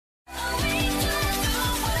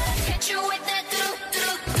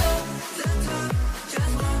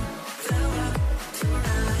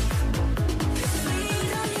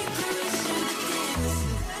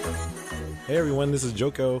Hey everyone, this is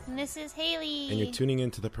Joko. And this is Haley. And you're tuning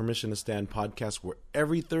into the Permission to Stand podcast, where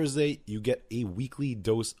every Thursday you get a weekly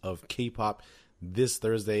dose of K-pop. This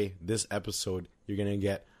Thursday, this episode, you're going to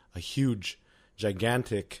get a huge,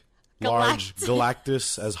 gigantic, large,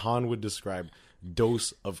 Galactus, as Han would describe,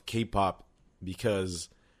 dose of K-pop because,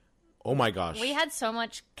 oh my gosh. We had so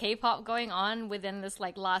much K-pop going on within this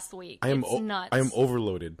last week. It's nuts. I am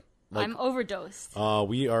overloaded. I'm overdosed. We're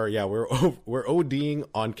ODing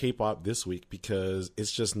on K-pop this week because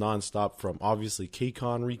it's just nonstop, from obviously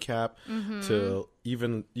KCON recap to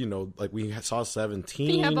even, we saw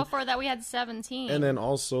 17. Yeah, before that we had 17. And then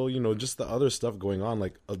also, just the other stuff going on,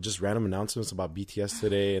 just random announcements about BTS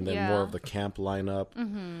today, and then more of the camp lineup.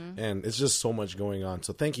 And it's just so much going on.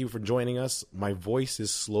 So thank you for joining us. My voice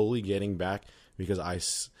is slowly getting back because I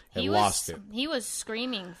lost it. He was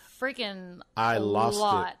screaming freaking I lost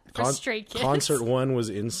lot it. For Stray Kids. Concert 1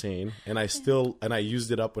 was insane, and I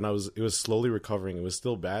used it up when it was slowly recovering. It was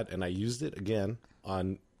still bad, and I used it again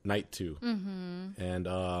on night 2. And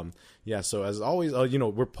so as always,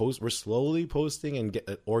 we're slowly posting and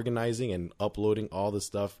organizing and uploading all the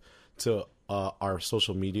stuff to our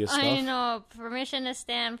social media stuff. I know, Permission to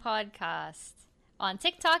Stand podcast on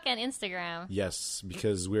TikTok and Instagram. Yes,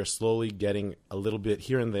 because we're slowly getting a little bit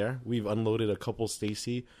here and there. We've unloaded a couple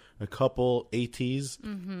Stacy, a couple ATs,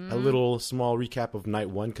 a little small recap of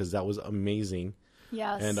night 1 because that was amazing.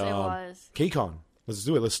 Yes, and, it was. KCON, let's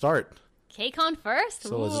do it. Let's start. KCON first?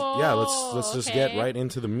 So let's just get right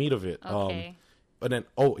into the meat of it. Okay. But then,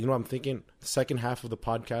 I'm thinking the second half of the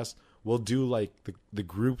podcast, we'll do the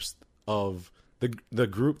groups of the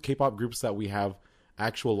group K-pop groups that we have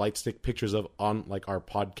actual light stick pictures of on our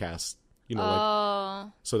podcast,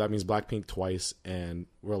 so that means Blackpink twice, and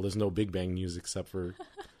there's no Big Bang news except for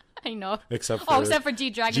I know, except for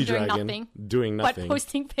G-Dragon doing nothing, but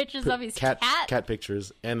posting pictures of his cat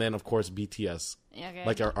pictures, and then of course BTS,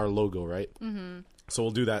 okay. our logo, right? So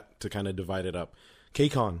we'll do that to kind of divide it up.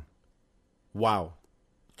 KCON, wow,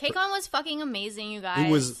 KCON was fucking amazing, you guys. It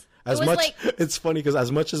was. It's funny because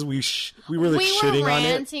as much as we were shitting on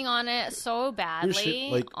it, ranting on it so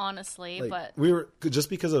badly, honestly, but we were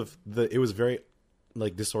just because of it was very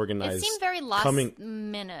disorganized. It seemed very last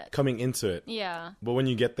minute coming into it. Yeah. But when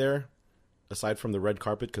you get there, aside from the red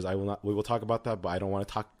carpet, because we will talk about that, but I don't want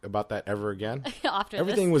to talk about that ever again.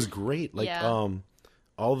 Everything was great.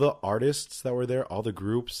 All the artists that were there, all the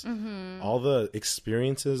groups, all the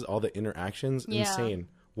experiences, all the interactions, insane.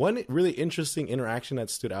 One really interesting interaction that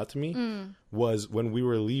stood out to me was when we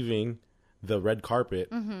were leaving the red carpet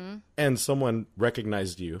and someone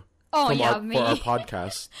recognized you for our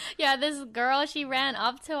podcast. Yeah, this girl, she ran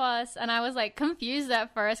up to us and I was confused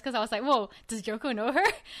at first because I was like, whoa, does Joko know her?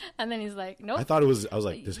 And then he's like, nope. I was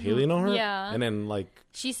like, does Haley know her? Yeah. And then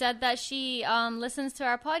she said that she listens to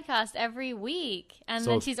our podcast every week and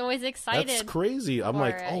then she's always excited. That's crazy. I'm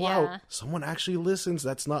like, oh wow, someone actually listens.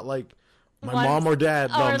 That's not my mom or dad.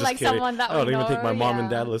 No, I'm just kidding. Someone that I don't even think my mom and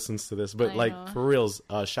dad dad listens to this. But for reals,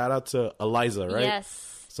 shout out to Eliza, right?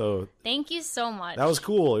 Yes. So thank you so much. That was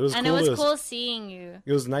cool. It was and cool. And it was cool seeing you.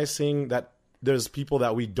 It was nice seeing that there's people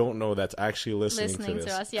that we don't know that's actually listening to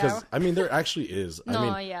this. Us, yeah. Because there actually is. There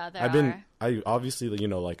are. I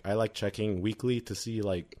obviously, I like checking weekly to see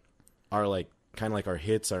our kind of our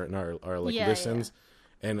hits, our listens,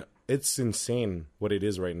 and it's insane what it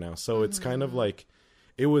is right now. So it's kind of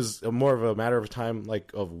it was more of a matter of time,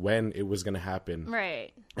 of when it was going to happen.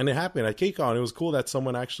 Right. And it happened at KCON. It was cool that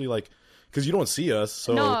someone actually, because you don't see us.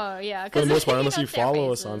 So no, yeah. For the most part, unless you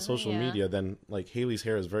follow us on social media, then, Haley's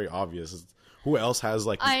hair is very obvious. Who else has,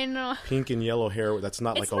 I know. pink and yellow hair that's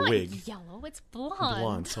not a wig? It's not yellow, it's blonde.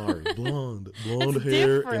 Blonde, sorry. Blonde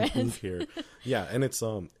hair different. And pink hair. Yeah, and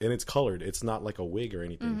it's colored. It's not like a wig or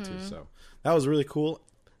anything, too. So that was really cool.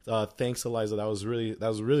 Thanks, Eliza. That was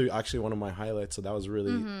really actually one of my highlights. So that was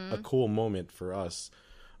really a cool moment for us.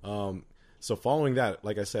 So following that,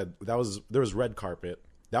 like I said, there was red carpet.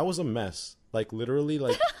 That was a mess. Literally,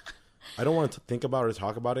 I don't want to think about it or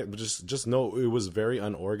talk about it, but just know it was very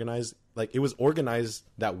unorganized. It was organized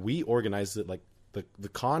that we organized it. The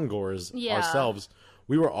con-goers ourselves,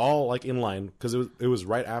 we were all in line because it was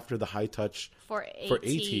right after the high touch for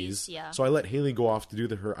ATs. Yeah. So I let Haley go off to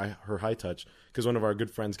do her high touch because one of our good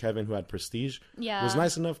friends, Kevin, who had Prestige, was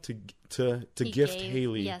nice enough to gift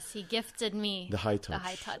Haley. Yes, he gifted me the high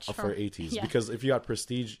touch for ATs. Yeah. Because if you got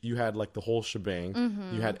Prestige, you had the whole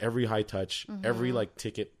shebang. You had every high touch, every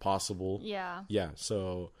ticket possible. Yeah. Yeah.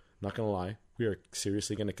 So not gonna lie, we are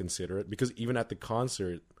seriously gonna consider it because even at the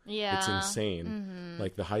concert, it's insane.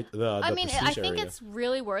 The I think it's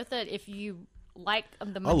really worth it if you like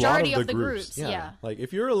the majority of the groups. Yeah.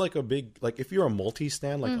 If you're a big if you're a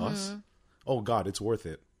multi-stan like us, oh god, it's worth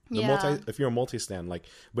it. If you're a multi-stand, like,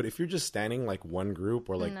 but if you're just standing like one group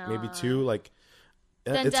or like maybe two, like,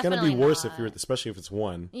 Then it's gonna be definitely worse not. if you're, especially if it's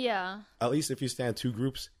one. Yeah. At least if you stand two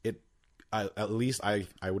groups, at least I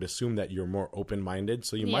would assume that you're more open-minded,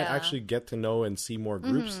 so you might Yeah. actually get to know and see more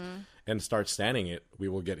groups and start standing it. We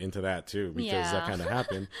will get into that too, because that Yeah. kind of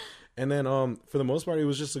happened. And then for the most part, it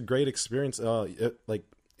was just a great experience. Like,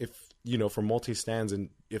 if you know, for multi-stands, and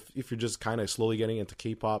if you're just kind of slowly getting into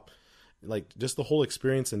K-pop, like, just the whole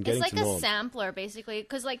experience and getting It's like to know a 'em. sampler, basically,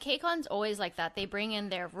 because like KCON's always like that. They bring in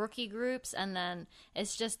their rookie groups, and then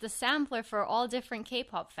it's just the sampler for all different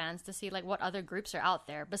K-pop fans to see like what other groups are out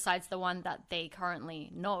there besides the one that they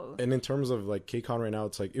currently know. And in terms of like KCON right now,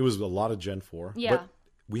 it's like it was a lot of Gen 4. Yeah. But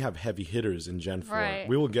we have heavy hitters in Gen 4. Right.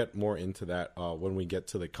 We will get more into that when we get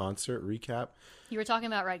to the concert recap. You were talking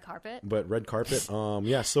about red carpet. But red carpet,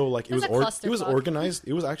 yeah. So like it was was a clusterfuck. organized.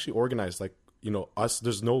 It was actually organized. Like, you know, us.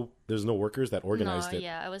 There's no workers that organized it.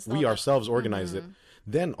 Yeah, it was We all ourselves organized it.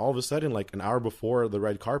 Then all of a sudden, like an hour before the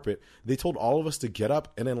red carpet, they told all of us to get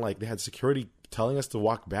up, and then like they had security telling us to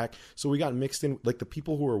walk back. So we got mixed in, like the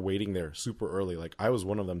people who were waiting there super early. Like I was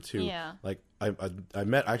one of them too. Yeah. Like I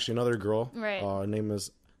met actually another girl. Right. Her name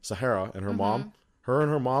is Sahara, and her mom. Her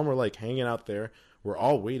and her mom were like hanging out there. We're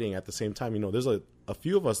all waiting at the same time. You know, there's a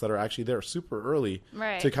few of us that are actually there super early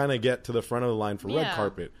Right. to kind of get to the front of the line for red Yeah.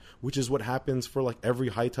 carpet, which is what happens for like every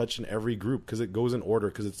high touch in every group, because it goes in order,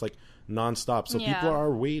 because it's like nonstop. So Yeah. people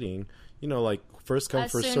are waiting, you know, like first come,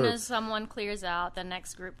 As first soon serve. as someone clears out, the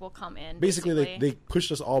next group will come in. Basically, they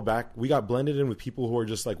pushed us all back. We got blended in with people who were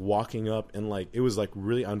just like walking up, and like it was like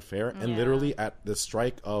really unfair. And Yeah. literally at the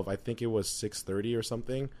strike of, I think it was 6:30 or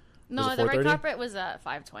something. Was No, it the red 4:30? carpet was at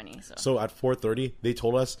 5:20. So at 4:30, they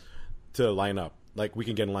told us to line up. Like, we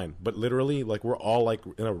can get in line. But literally, like, we're all, like,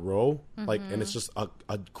 in a row. Like, and it's just a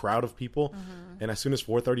crowd of people. And as soon as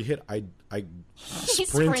 4:30 hit, I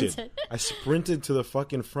sprinted. sprinted. I sprinted to the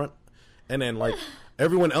fucking front. And then, like,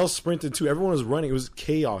 everyone else sprinted, too. Everyone was running. It was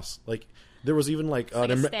chaos. Like, there was even, like, like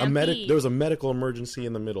a stampede. there was a medical emergency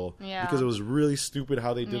in the middle. Yeah. Because it was really stupid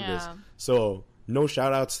how they did this. Yeah. So, no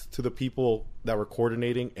shout-outs to the people that were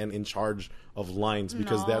coordinating and in charge of lines,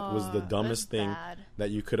 because that was the No, dumbest that's thing bad. that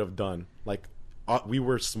you could have done. Like, we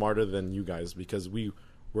were smarter than you guys, because we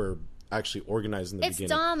were actually organized in the It's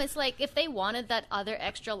beginning. dumb. It's like if they wanted that other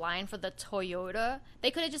extra line for the Toyota,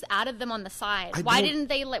 they could have just added them on the side. I Why don't- didn't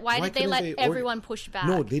they? Why did they couldn't let they everyone push back?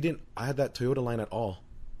 No, they didn't. I had that Toyota line at all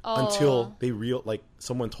Oh. until they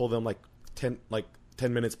someone told them like 10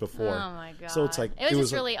 minutes before. Oh my god! So it's like it was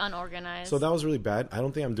just like- really unorganized. So that was really bad. I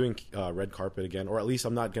don't think I'm doing red carpet again, or at least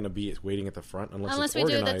I'm not going to be waiting at the front unless Unless it's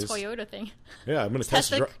we organized. do the Toyota thing. Yeah, I'm going to Test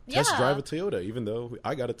test the- drive a Toyota, even though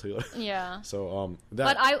I got a Toyota. Yeah. So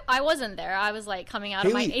But I wasn't there. I was like coming out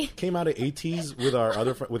of my Haley came out of ATs with our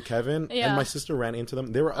other with Kevin, Yeah. and my sister ran into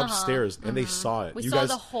them. They were upstairs, and they saw it. We You saw guys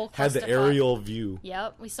the whole had the clusterfuck. aerial view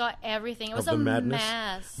Yep, we saw everything. It was of a the madness.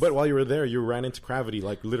 mess. But while you were there, you ran into Gravity,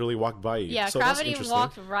 like literally walked by you. yeah, so that's Gravity interesting.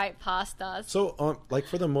 walked right past us. So, like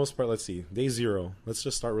for the most part, let's see. Day 0. Let's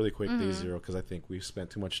just start really quick. Day 0, because I think we've spent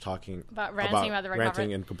too much talking About ranting about the red ranting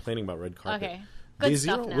carpet? and complaining about red carpet. Okay. Good Day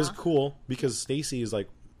stuff 0 now. was cool because Stacy is like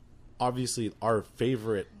obviously our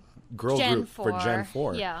favorite girl Gen group for 4. Gen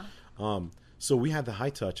 4. Yeah. So we had the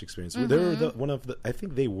high touch experience. They were I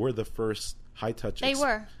think they were the first high touch. They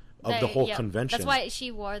were. Of the whole yep. convention. That's why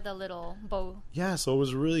she wore the little bow. Yeah, so it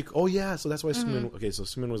was really. Oh yeah, so that's why Sumin. Okay, so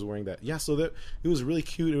Sumin was wearing that. Yeah, so that it was really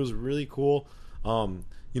cute. It was really cool.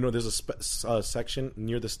 There's a section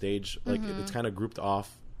near the stage, like it's kind of grouped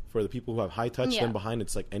off for the people who have high touch. Yeah. Then behind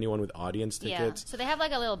it's like anyone with audience tickets. Yeah. So they have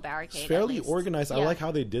like a little barricade. It's at fairly least. organized. I Yeah. like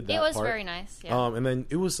how they did that. It was part. very nice. Yeah. And then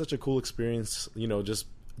it was such a cool experience. Just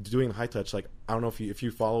doing high touch. Like I don't know if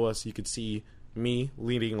you follow us, you could see me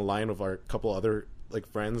leading a line of our couple other like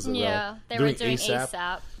friends. Yeah, they were doing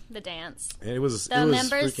ASAP, the dance. And it was The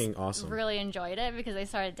members freaking awesome. really enjoyed it because they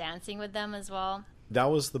started dancing with them as well. That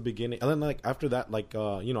was the beginning, and then like after that, like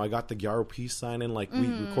I got the Gyaro peace sign, and like we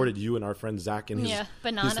recorded you and our friend Zach and his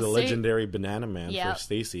banana he's the suit. legendary Banana Man Yep. for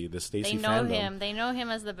Stacy, the Stacy They know fandom. him. They know him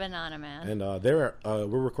as the Banana Man. And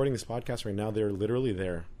we're recording this podcast right now. They're literally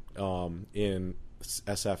there in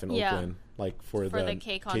SF in Yeah. Oakland, like for the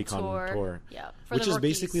KCON tour. Yeah, for which the is rookies.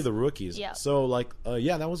 basically the rookies. Yeah. So like,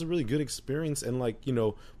 that was a really good experience. And like,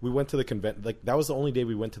 we went to the convention. Like that was the only day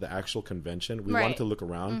we went to the actual convention. We Right. wanted to look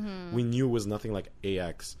around. We knew it was nothing like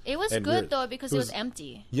AX. It was And good though because it was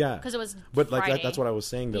empty. Yeah, because it was. But like Friday. that's what I was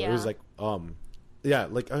saying though. It was Yeah. like yeah,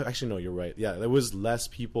 like actually no, you're right. Yeah, there was less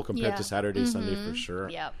people compared Yeah. to Saturday, Sunday for sure.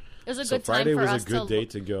 Yeah, it was a So good Friday time for was us a good day look-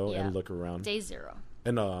 to go yeah. and look around. Day 0.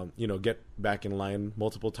 and you know, get back in line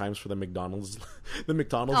multiple times for the McDonald's. The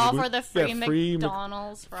McDonald's. Oh, for the free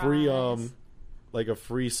McDonald's fries. Free like a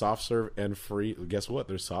free soft serve and free. Guess what?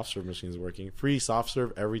 There's soft serve machines working. Free soft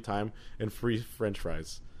serve every time and free French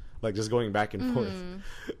fries. Like just going back and forth.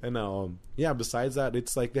 And yeah. Besides that,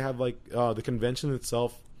 it's like they have like the convention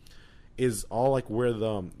itself is all like where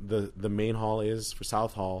the main hall is for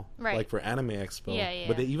South Hall, right? Like for Anime Expo. Yeah.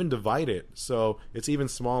 But they even divide it, so it's even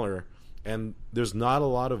smaller. And there's not a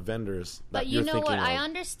lot of vendors. But you know what? I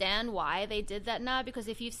understand why they did that now, because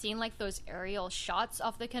if you've seen like those aerial shots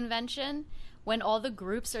of the convention, when all the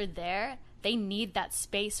groups are there, they need that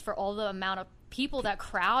space for all the amount of people that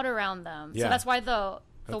crowd around them. Yeah. So that's why the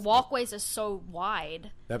walkways are so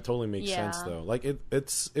wide. That totally makes sense, though. Like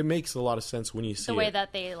it makes a lot of sense when you see the way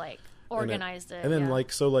that they like organized it. And then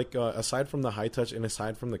like so like aside from the high touch and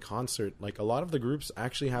aside from the concert, like a lot of the groups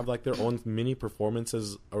actually have like their own mini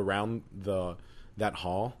performances around that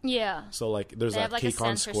hall. Yeah. So like there's that like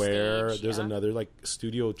KCON Square. Stage, there's another like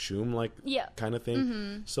Studio Choom like kind of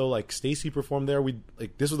thing. So like Stacy performed there. We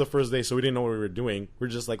like this was the first day, so we didn't know what we were doing. We're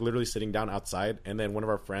just like literally sitting down outside, and then one of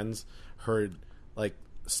our friends heard like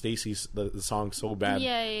Stacy's the song so bad,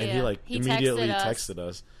 and he like immediately texted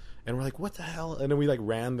us. And we're like, what the hell? And then we like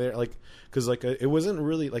ran there, like, because like it wasn't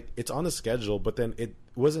really like it's on the schedule, but then it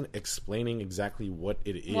wasn't explaining exactly what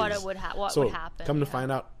it is, what would happen. Come to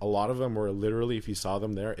find out, a lot of them were literally, if you saw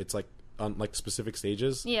them there, it's like on like specific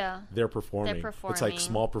stages. Yeah, they're performing. It's like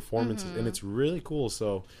small performances, and it's really cool.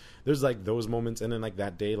 So there's like those moments, and then like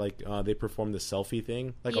that day, like they performed the selfie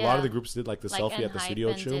thing. Like a lot of the groups did like the selfie at the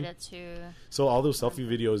Studio Choom. So all those selfie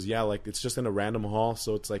videos, like it's just in a random hall,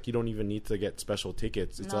 so it's like you don't even need to get special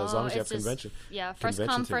tickets. It's as long as you have convention. Yeah, first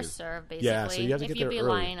come, first serve, basically. Yeah, so you have to get there early.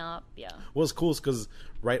 Line up, What's cool is because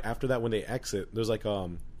right after that, when they exit, there's like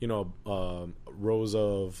rows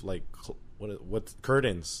of like what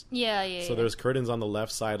curtains. So there's curtains on the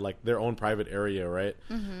left side, like their own private area, right?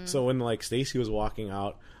 So when like Stacy was walking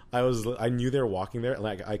out, I knew they were walking there.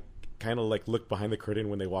 Like I kind of like looked behind the curtain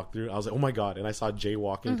when they walked through. I was like, oh my god! And I saw Jay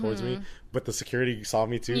walking towards me, but the security saw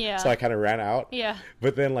me too, so I kind of ran out. Yeah.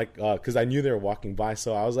 But then like because I knew they were walking by,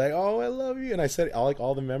 so I was like, oh, I love you, and I said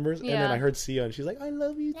all the members, and then I heard Sia, and she's like, I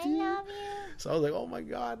love you too. I love you. So I was like, oh my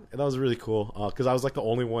god, and that was really cool because I was like the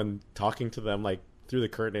only one talking to them like through the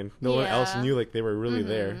curtain. No one else knew like they were really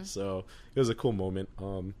there, so it was a cool moment.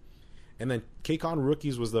 And then KCON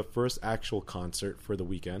Rookies was the first actual concert for the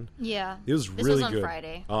weekend. Yeah. It was really good. This was on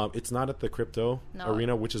Friday. It's not at the Crypto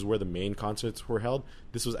Arena, which is where the main concerts were held.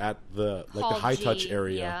 This was at the high touch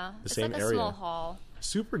area. The same area. Small hall.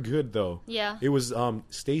 Super good though. Yeah. It was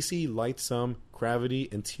Stacy, Lightsome, Gravity,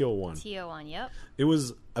 and TO1. TO1, yep. It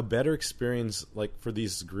was a better experience like for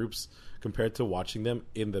these groups compared to watching them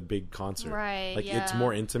in the big concert. Right, like it's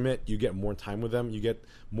more intimate, you get more time with them, you get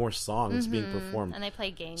more songs being performed, and they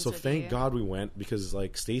play games. So thank God we went, because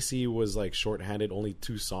like Stacy was like shorthanded, only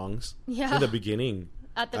 2 songs in the beginning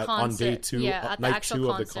at the concert on day 2, night 2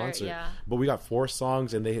 of the concert. But we got 4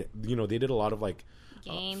 songs, and they did a lot of like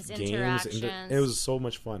games, interactions. And it was so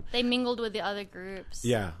much fun. They mingled with the other groups.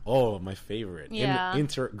 Yeah. Oh, my favorite. Yeah.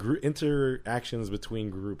 Interactions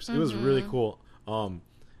between groups. It was really cool.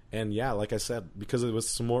 And yeah, like I said, because it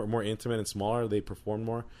was more intimate and smaller, they performed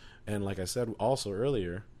more. And like I said also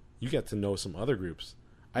earlier, you get to know some other groups.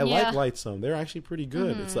 I like Lightsome. They're actually pretty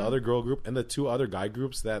good. It's the other girl group and the 2 other guy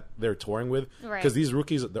groups that they're touring with. Because these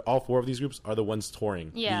rookies, all 4 of these groups are the ones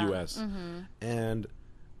touring the U.S. And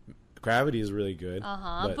Gravity is really good.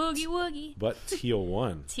 Boogie Woogie. But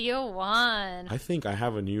TO1. TO1. I think I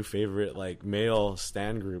have a new favorite, like, male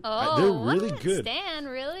stan group. Oh, they're really good. Stan,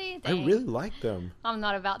 really? Dang. I really like them. I'm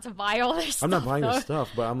not about to buy all their stuff. I'm not buying their stuff,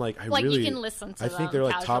 but I'm like, you can listen to them. I think they're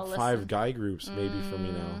like top 5 guy groups maybe for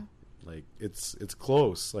me now. Like it's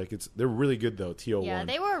close. Like they're really good though. TO1. Yeah,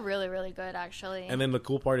 they were really really good actually. And then the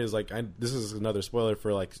cool part is like this is another spoiler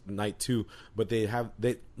for like night 2, but they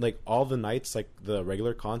like all the nights, like the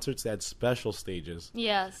regular concerts, they had special stages.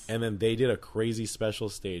 Yes. And then they did a crazy special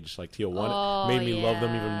stage like TO1 made me love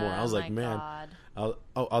them even more. I was like, man. God.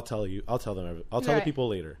 I'll tell you. I'll tell them. I'll tell the people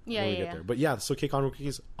later when we get there. But yeah, so KCON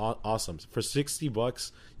Rookies, awesome. For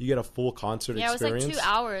 $60, you get a full concert experience. Yeah, it was like 2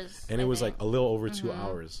 hours. And it was like a little over 2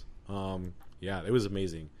 hours. Yeah, it was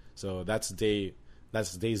amazing. So that's day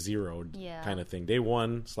 0 kind of thing. Day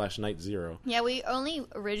 1/night 0. Yeah, we only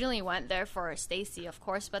originally went there for Stacy, of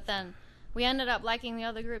course, but then we ended up liking the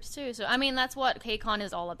other groups too. So I mean, that's what KCON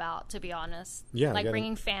is all about, to be honest. Yeah, like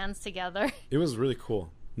bringing fans together. It was really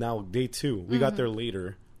cool. Now day 2, we got there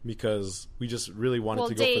later because we just really wanted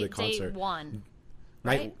to go for the concert. Day 1.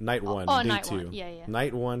 Night 1, day night 2. One. Yeah.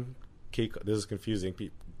 Night 1, this is confusing.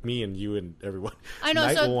 me and you and everyone. I know.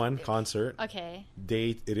 Night So 1 concert. okay.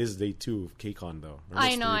 It is day 2 of KCON though. Remember, I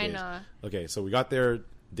it's know. 3 I days. know. Okay, so we got there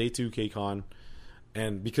day 2 KCON,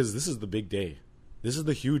 and because this is the big day, this is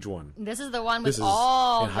the huge one. This is the one with This is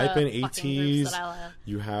all and the Hypen fucking groups ATs. that I love.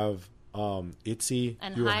 You have ITZY.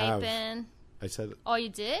 And you have. Hypen. I said. Oh, you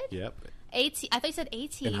did? Yep. AT. I thought you said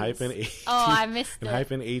AT. And Hypen AT. Oh, I missed and it.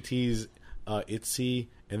 Hypen ATs. ITZY,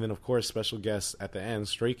 and then of course special guests at the end,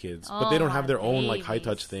 Stray Kids, but Oh, they don't my have their own like high babies.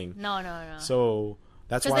 touch thing. No, no, no. So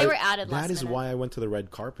that's 'Cause why they were added that last is minute. why I went to the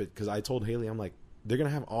red carpet, because I told Haley, I'm like, they're gonna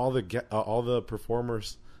have all the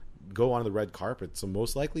performers go on the red carpet, so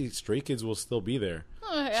most likely Stray Kids will still be there.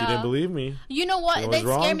 Oh, She yeah. didn't believe me. You know what? You know what's That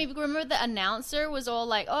scared wrong? me. Because remember, the announcer was all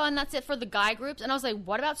like, "Oh, and that's it for the guy groups." And I was like,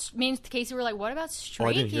 "What about?" Me and Casey were like, "What about Stray Oh,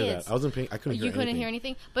 I didn't Kids?" hear that. I wasn't paying. I couldn't hear. You couldn't anything. hear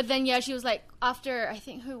anything. But then, yeah, she was like, after I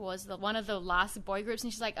think who was the one of the last boy groups,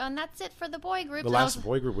 and she's like, "Oh, and that's it for the boy groups." The And I last was-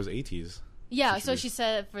 boy group was ATs. yeah. So introduced. she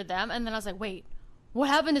said it for them, and then I was like, "Wait, what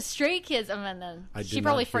happened to Stray Kids?" And then I she did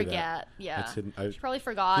probably not hear that. forget. Yeah, I she probably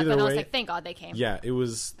forgot. Either And I was way- like, "Thank God they came." Yeah, it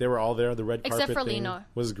was. They were all there. The red Except carpet for thing Lino.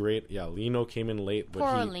 was great. Yeah, Lino came in late, but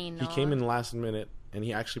Poor he Lino. came in last minute and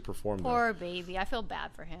he actually performed. though. Poor baby. I feel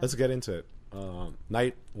bad for him. Let's get into it.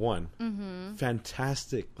 Night 1,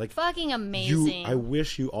 fantastic. Like Fucking amazing. I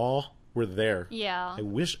wish you all were there. Yeah. I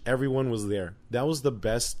wish everyone was there. That was the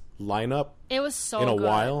best lineup It was so in a good.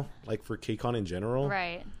 while, like for KCON in general.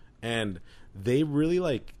 Right. And they really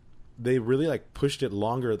pushed it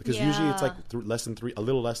longer, because usually it's like Yeah. a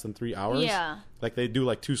little less than 3 hours. Yeah. Like they do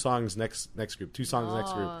like 2 songs next group, 2 songs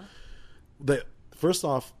next group. Oh. First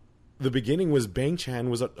off, the beginning was Bang Chan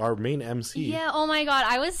was our main MC. Yeah, oh my god,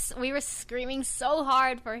 we were screaming so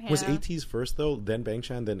hard for him. Was ATs first though, then Bang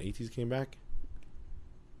Chan, then ATs came back?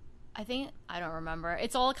 I don't remember.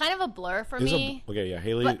 It's all kind of a blur for It was me. okay, yeah,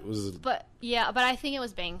 Haley But- was But I think it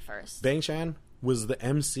was Bang first. Bang Chan was the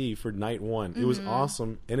MC for night 1. It was Mm-hmm.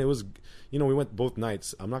 awesome, and it was, we went both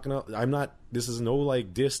nights. This is no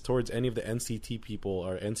like diss towards any of the NCT people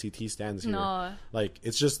or NCT stands here. No. Like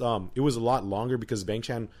it's just it was a lot longer because Bang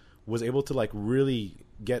Chan was able to like really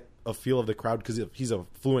get a feel of the crowd, because he's a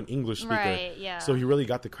fluent English speaker. Right, yeah. So he really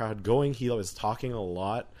got the crowd going. He was talking a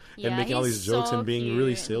lot Yeah, and making all he's these jokes so and being cute.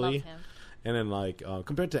 really Love silly. him. And then like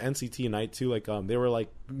compared to NCT Night 2, like they were like,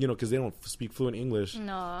 because they don't speak fluent English.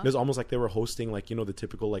 No. It was almost like they were hosting like the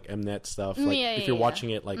typical like Mnet stuff. Like Yeah, if you're yeah.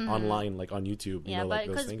 watching it like online, like on YouTube. Yeah, like but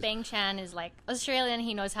those because things. Bang Chan is like Australian,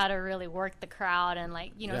 he knows how to really work the crowd and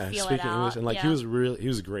like Yeah, feel it speaking out. English, and like yeah. he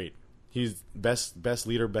was great. He's best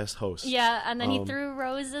leader, best host. Yeah, and then he Um, threw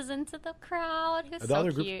roses into the crowd. He was The so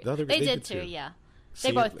other group- cute. the other they group- they did did too. too. Yeah, See,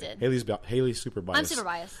 they both did. Haley's super biased. I'm super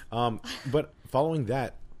biased. But following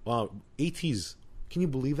that, ATs. Can you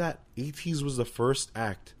believe that? ATs was the first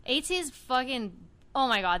act. AT's fucking. Oh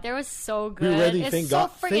my god, they were so We good. already It's thank so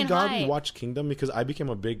God. freaking Thank God hype. we watched Kingdom, because I became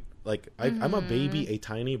a big I'm a baby, a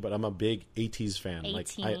tiny, but I'm a big ATs fan.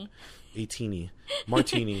 A-teeny. A teeny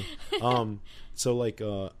martini. So like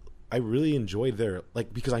I really enjoyed their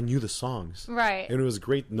because I knew the songs, Right. and it was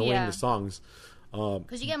great knowing Yeah. the songs.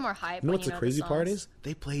 Because you get more hype. You know when what's the know crazy part songs. is?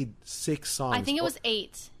 They played 6 songs. I think it was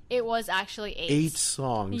 8. It was actually 8. 8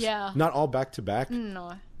 songs. Yeah. Not all back to back,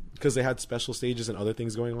 No. because they had special stages and other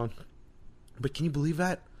things going on. But can you believe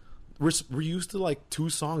that? We're used to like 2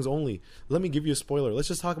 songs only. Let me give you a spoiler. Let's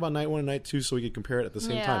just talk about night 1 and night 2 so we can compare it at the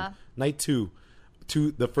same Yeah. time. Night 2,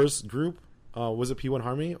 the first group, was it P1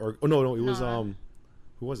 Harmony or no, it was No.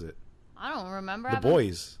 who was it? I don't remember. The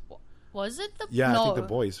Boys. Was it the? Yeah, no. I think the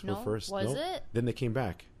Boys no? were first. Was No? it? Then they came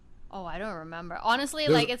back. Oh, I don't remember. Honestly,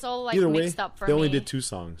 There was- like it's all like either mixed way, up for they me. only did 2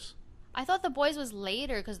 songs. I thought the Boys was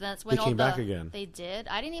later because that's when They all came the back again. They did.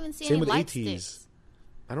 I didn't even see Same any with light ATs. sticks.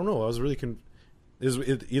 I don't know. I was really Is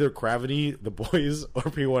it either Gravity, The Boys, or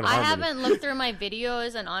P1 Harmony? I haven't looked through my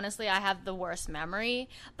videos, and honestly, I have the worst memory.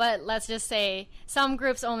 But let's just say some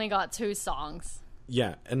groups only got 2 songs.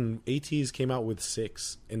 Yeah, and ATs came out with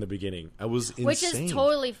 6 in the beginning. I was insane. Which is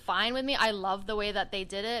totally fine with me. I love the way that they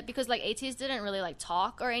did it because like ATs didn't really like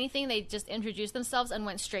talk or anything. They just introduced themselves and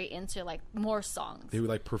went straight into like more songs. They would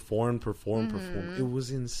like perform. It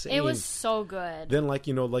was insane. It was so good. Then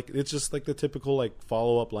it's just like the typical like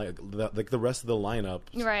follow up like the rest of the lineup.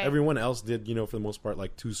 Right. Everyone else did for the most part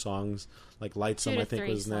like 2 songs. Like Light 2 Some to I think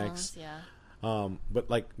 3 was songs, next. Yeah. But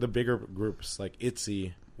like the bigger groups like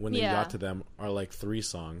ITZY, when they Yeah. got to them, are like 3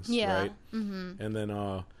 songs. Yeah. Right. Mm-hmm. And then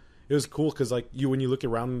it was cool because like when you look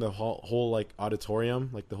around the whole like auditorium,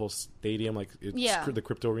 like the whole stadium, like it's Yeah. the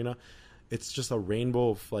crypto arena, it's just a rainbow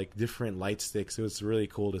of like different light sticks. It was really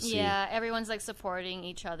cool to see. Yeah, everyone's like supporting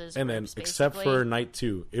each other's And then, groups, except basically. for night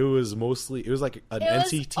 2, it was like an It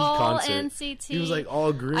was NCT all concert. NCT. It was like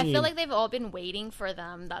all green. I feel like they've all been waiting for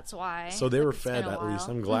them. That's why. So they Like, were it's been fed a at least.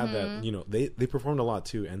 while. I'm glad that, you know, they performed a lot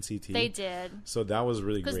too, NCT. They did. So that was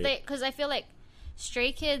really great. Because I feel like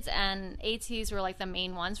Stray Kids and ATEEZ were like the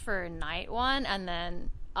main ones for night 1, and then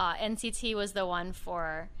NCT was the one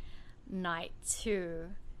for night 2.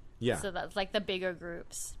 Yeah. So that's like the bigger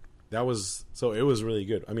groups. That was, so it was really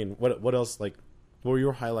good. I mean, what else, like, what were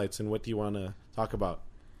your highlights and what do you want to talk about?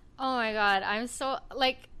 Oh my god, I'm so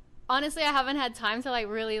like honestly I haven't had time to like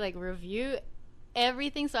really like review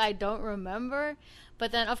everything, so I don't remember.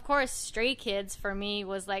 But then of course Stray Kids for me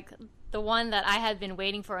was like the one that I had been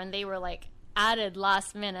waiting for, and they were like added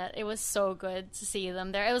last minute. It was so good to see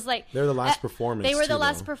them there. It was like They're the last performance. They were too, the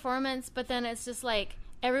last though. performance, but then it's just like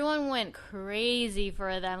everyone went crazy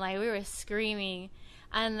for them. Like we were screaming.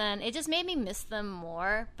 And then it just made me miss them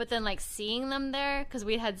more. But then, like, seeing them there, because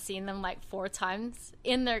we had seen them, like, 4 times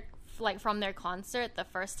in their, like, from their concert the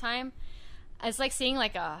first time. It's like seeing,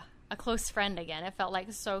 like, a close friend again. It felt,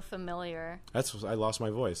 like, so familiar. I lost my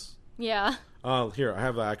voice. Yeah. Here, I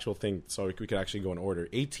have the actual thing, so we could actually go in order.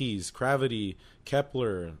 ATEEZ, Gravity,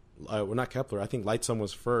 Kepler, well, not Kepler, I think Lightsum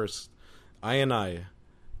was first, I,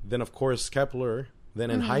 then, of course, Kepler, then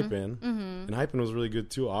Enhypen. Enhypen was really good,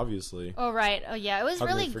 too, obviously. Oh, right. Oh, yeah. It was How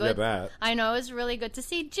can really we forget good. that? I know. It was really good to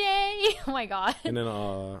see Jay. Oh, my God. And then,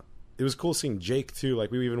 it was cool seeing Jake, too. Like,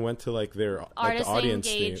 we even went to, like, their Artist the audience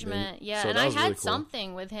engagement. thing. Yeah. So and that I was had really cool.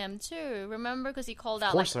 something with him, too. Remember? Because he called out,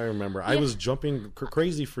 Of course like, I remember. I was jumping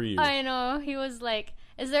crazy for you. I know. He was like,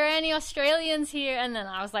 "Is there any Australians here?" And then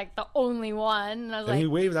I was like, the only one. And I was And like, he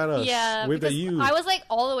waved at us. yeah, Waved at because you. I was like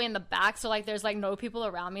all the way in the back, so like there's like no people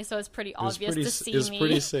around me, so it's pretty It was obvious pretty, to see it was me.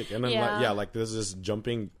 pretty sick. And then, Yeah. like there's this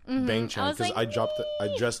jumping Bang Chan. I was Because like,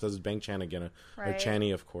 I dressed as Bang Chan again. Or Right.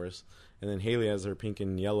 Channy, of course. And then Haley has her pink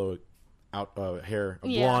and yellow hair.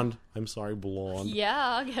 Yeah. Blonde. I'm sorry, blonde. Yeah,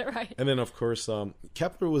 I'll get it right. And then, of course,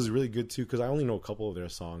 Kepler was really good, too, because I only know a couple of their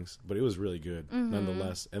songs, but it was really good, Mm-hmm.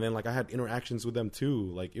 nonetheless. And then, like, I had interactions with them, too.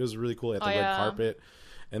 Like, it was really cool at the red yeah. carpet.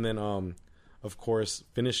 And then, of course,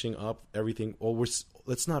 finishing up everything. Oh,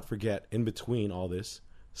 let's not forget, in between all this,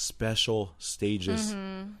 special stages.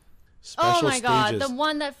 Special Oh my god, stages. the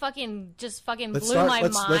one that fucking blew Let's start, my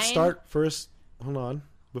mind. let's start first. Hold on.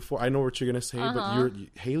 Before I know what you're gonna say, Uh-huh. but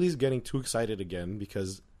Haley's getting too excited again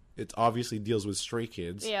because it obviously deals with Stray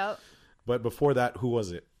Kids. Yep. But before that, who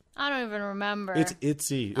was it? I don't even remember. It's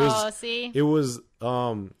ITZY. See? It was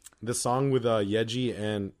the song with Yeji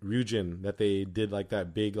and Ryujin that they did like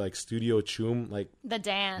that big like studio chum like The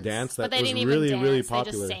dance. that but they was didn't really, even dance. really They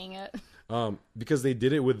popular. just sang it. Because they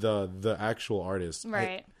did it with the actual artist.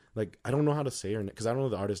 Right. I don't know how to say her name because I don't know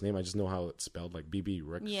the artist name. I just know how it's spelled, like BB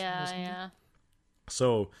Rex. Yeah.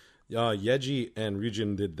 So, Yeji and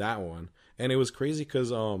Ryujin did that one, and it was crazy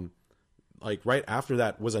because, like right after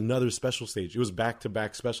that was another special stage. It was back to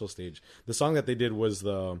back special stage. The song that they did was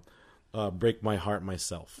the "Break My Heart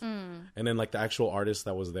Myself," and then like the actual artist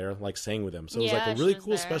that was there like sang with them. So it was Yeah, like a she really was cool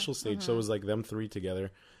there. special stage. So it was like them 3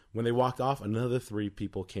 together. When they walked off, another 3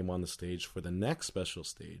 people came on the stage for the next special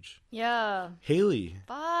stage. Yeah. Haley,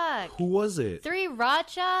 Fuck. who was it? 3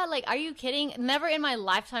 Racha? Like, are you kidding? Never in my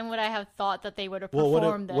lifetime would I have thought that they would have Well,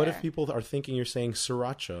 performed there. what if people are thinking you're saying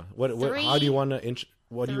sriracha? What? Three- How do you want to?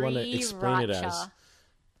 What do you want to 3 explain it Racha. as?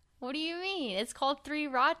 What do you mean? It's called 3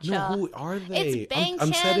 Racha. No, who are they? It's Bang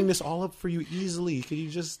I'm Chan. setting this all up for you easily. Could you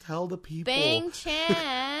just tell the people? Bang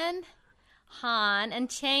Chan, Han, and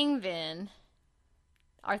Changbin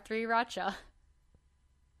are 3 Racha.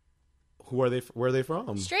 Who are they? Where are they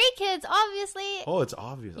from? Stray Kids, obviously. Oh, it's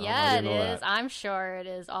obvious. I Yeah, it didn't know is. that. I'm sure it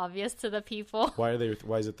is obvious to the people. Why are they?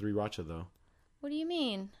 Why is it 3 Racha though? What do you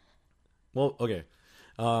mean? Well, okay.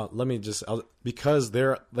 Let me just because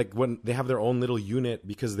they're like when they have their own little unit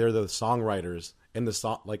because they're the songwriters and the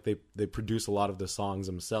song like they produce a lot of the songs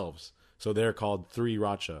themselves. So they're called 3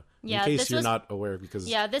 Racha. Yeah, in case this you're was- not aware, because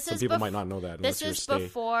this some is people might not know that. This unless is you're stay.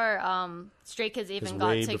 before Stray Kids even got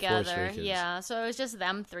way before together. Stray Kids. Yeah, so it was just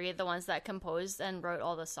them 3, the ones that composed and wrote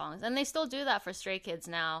all the songs, and they still do that for Stray Kids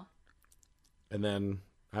now. And then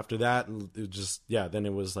after that, it just then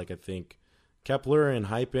it was like I think Kepler and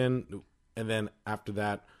Hypen, and then after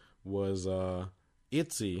that was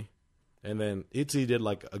ITZY, and then ITZY did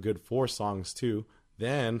like a good 4 songs too.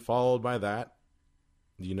 Then followed by that,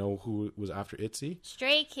 do you know who was after ITZY?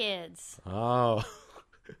 Stray Kids. Oh,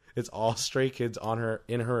 it's all Stray Kids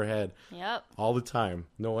in her head Yep. all the time.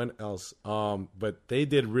 No one else. But they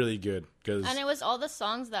did really good because And it was all the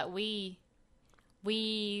songs that we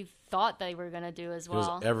thought they were gonna do as it was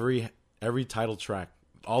well. every title track,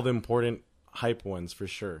 all the important hype ones for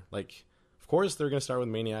sure. Like, of course they're gonna start with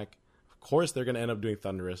Maniac. Of course they're gonna end up doing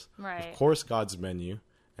Thunderous. Right. Of course God's Menu,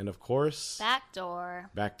 and of course Backdoor.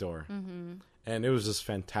 Mm-hmm. And it was just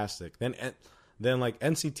fantastic. Then like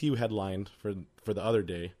NCT headlined for the other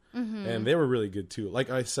day, and they were really good too. Like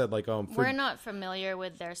I said, like we're not familiar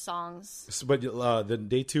with their songs, but the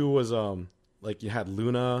day 2 was like you had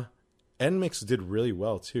Luna. NMIX did really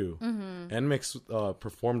well too. NMIX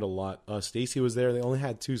performed a lot. Stacy was there. They only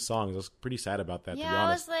had 2 songs. I was pretty sad about that. Yeah, to be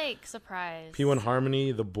honest. I was like surprised. P1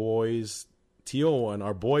 Harmony, The Boys, TO1,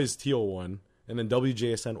 our boys TO1, and then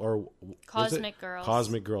WJSN or Cosmic Girls.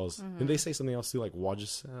 Cosmic Girls. Didn't they say something else too, like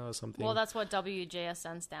Wajisa or something? Well, that's what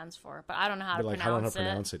WJSN stands for, but I don't know how to like, pronounce it. I don't know how to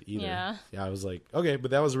pronounce it either. Yeah, I was like, okay,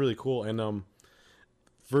 but that was really cool. And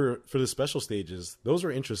for the special stages, those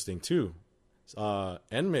were interesting too.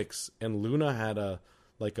 NMIX and Luna had a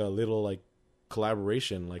little like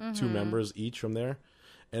collaboration, like 2 members each from there,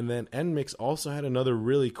 and then NMIX also had another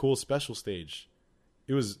really cool special stage.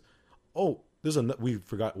 It was we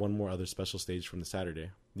forgot one more other special stage from the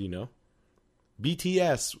Saturday. Do you know?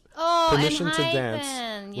 BTS Permission to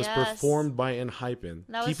Dance was performed by ENHYPEN,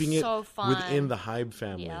 keeping it so fun. within the HYBE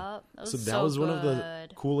family. Yep, that was one of the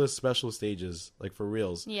coolest special stages, like for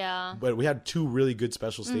reals. Yeah. But we had 2 really good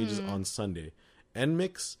special stages on Sunday.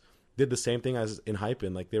 NMIX did the same thing as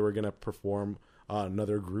ENHYPEN, like they were gonna perform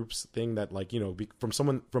another group's thing that, like, you know, from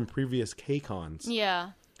someone from previous KCONs.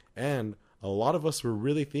 Yeah. And a lot of us were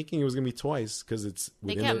really thinking it was gonna be Twice because it's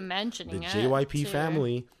they kept mentioning the it, JYP too.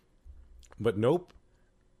 family. But nope.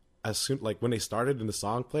 As soon when they started and the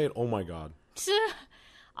song played, oh my god,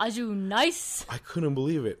 Aju nice. I couldn't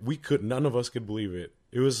believe it. None of us could believe it.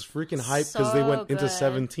 It was freaking hype because they went into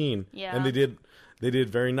 17, and they did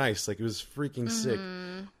very nice. Like, it was freaking sick.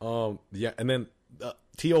 Yeah, and then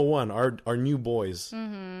TO1, our new boys,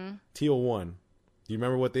 TO1. Do you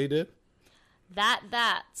remember what they did?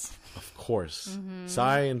 That. Of course,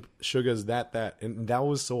 Psy and Suga's that, and that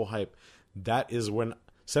was so hype. That is when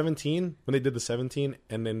 17, when they did the 17,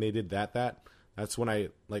 and then they did that. That's when I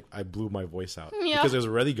blew my voice out because it was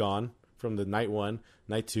already gone from the night 1,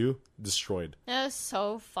 night 2, destroyed. It was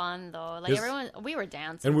so fun though. Like, we were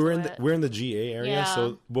dancing, and we're in the GA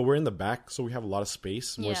area, but we're in the back, so we have a lot of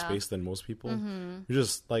space, more Yeah. space than most people. We're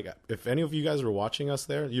just like, if any of you guys were watching us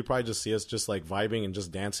there, you'd probably just see us just like vibing and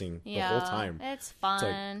just dancing the whole time. It's fun. It's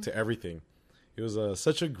like, to everything. It was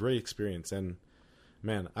such a great experience, and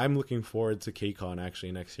man, I'm looking forward to KCON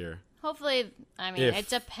actually next year. Hopefully, I mean, it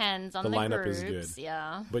depends on the lineup groups. is good.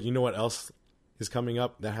 Yeah. But you know what else is coming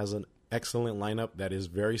up that has an excellent lineup that is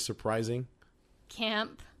very surprising?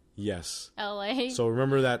 Camp Yes. LA. So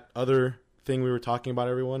remember that other thing we were talking about,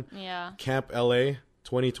 everyone? Yeah. Camp LA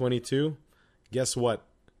 2022. Guess what?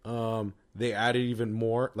 They added even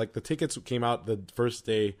more. Like, the tickets came out the first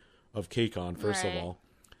day of KCON, first of all.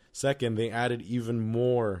 Second, they added even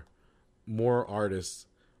more artists.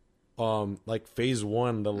 Like phase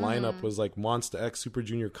 1, the lineup was like Monsta X, Super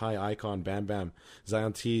Junior, Kai, Icon, Bam Bam,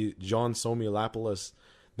 Zion T, John Somi, Lapolis.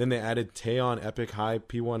 Then they added Taeyeon, Epic High,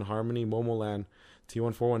 P1 Harmony, Momoland,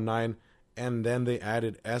 T1419, and then they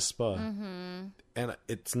added aespa. And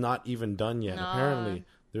it's not even done yet. Apparently,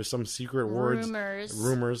 there's some secret rumors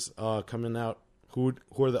coming out. Who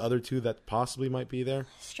are the other 2 that possibly might be there?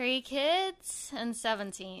 Stray Kids and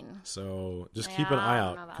 17. So just keep an eye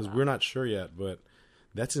out, because we're not sure yet, but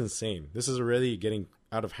that's insane. This is already getting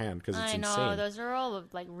out of hand because it's insane. I know, those are all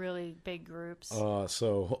like really big groups.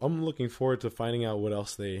 So I'm looking forward to finding out what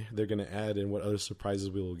else they're going to add and what other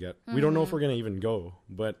surprises we will get. We don't know if we're going to even go,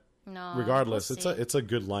 but regardless, it's a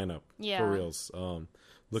good lineup for reals.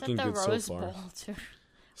 Looking good so far. Bowl too.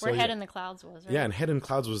 Where Head in the Clouds was, right? Yeah, and Head in the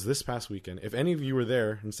Clouds was this past weekend. If any of you were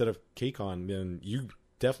there instead of KCON, then you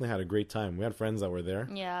definitely had a great time. We had friends that were there.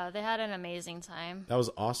 Yeah, they had an amazing time. That was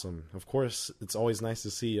awesome. Of course, it's always nice to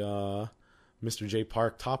see Mr. J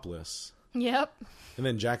Park topless. Yep. And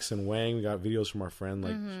then Jackson Wang, we got videos from our friend,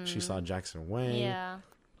 like she saw Jackson Wang. Yeah.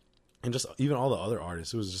 And just even all the other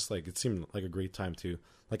artists. It was just like, it seemed like a great time too.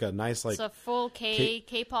 Like a nice, like, it's a full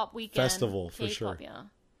K-pop weekend. Festival for K-pop, sure. Yeah.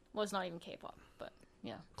 Well, it's not even K-pop, but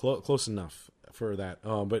yeah. Close enough for that.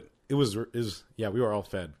 But it was, we were all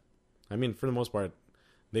fed. I mean, for the most part,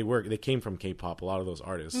 they came from K-pop, a lot of those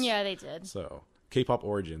artists. Yeah, they did. So, K-pop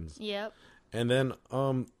origins. Yep. And then,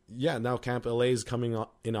 now Camp LA is coming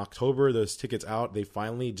in October. There's tickets out. They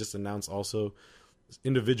finally just announced also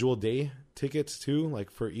individual day tickets too, like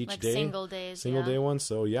for each day. Single days. Single day ones.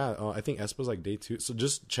 So, I think aespa's like day 2. So,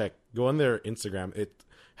 just check. Go on their Instagram. It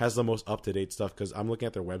has the most up-to-date stuff because I'm looking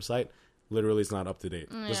at their website. Literally, it's not up-to-date.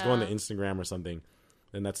 Just go on the Instagram or something.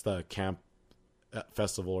 And that's the Camp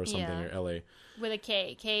festival or something, Yeah. or LA. With a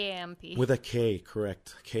K, KAMP. With a K,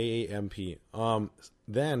 correct. KAMP.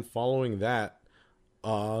 Then following that,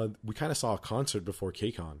 we kind of saw a concert before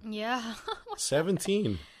KCON. Yeah.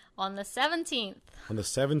 17. On the 17th. On the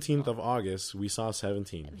 17th of August, we saw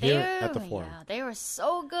 17 here at the Forum. Yeah, they were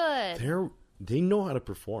so good. They know how to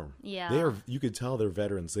perform. Yeah. You could tell they're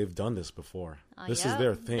veterans. They've done this before. This is Yeah.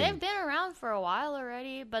 their thing. They've been around for a while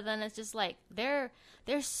already, but then it's just like they're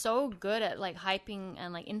so good at like hyping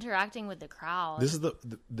and like interacting with the crowd. This is the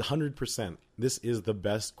 100%. This is the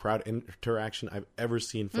best crowd interaction I've ever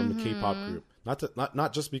seen from a K-pop group.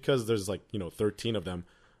 Not just because there's like 13 of them,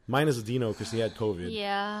 minus Dino because he had COVID.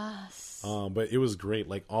 Yes. But it was great.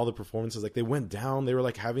 Like all the performances, like they went down. They were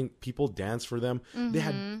like having people dance for them. They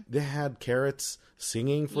had Carrots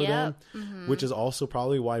singing for them, which is also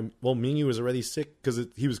probably why. Well, Mingyu was already sick because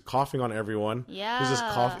he was coughing on everyone. Yeah. He was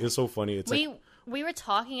just coughing. It's so funny. It's We were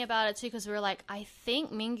talking about it too because we were like, I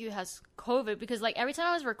think Mingyu has COVID because like every time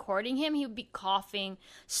I was recording him, he would be coughing,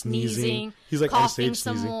 sneezing. He's like coughing on stage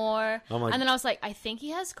some sneezing. more. I'm like, and then I was like, I think he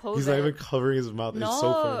has COVID. he's not even covering his mouth. No, It's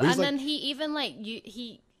so funny. But he's and like, then he even like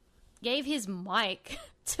he gave his mic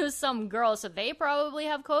to some girl, so they probably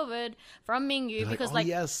have COVID from Mingyu because like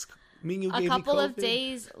yes, Mingyu a gave couple me of COVID.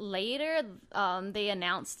 days later, they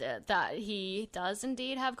announced it that he does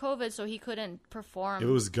indeed have COVID, so he couldn't perform. It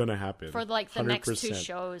was gonna happen for like the next 2 100%.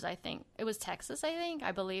 shows. I think it was Texas.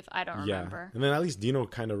 I believe. I don't Yeah, remember. and then at least Dino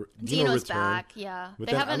Dino's Dino's returned. back. Yeah, But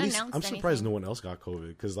they then haven't at least, announced. I'm surprised anything. no one else got COVID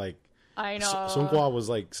because like I know. Sunghwa was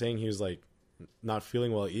like saying he was like not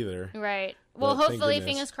feeling well either. Right. Well, But thank hopefully,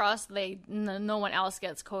 goodness. fingers crossed, no one else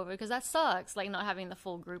gets COVID because that sucks. Like not having the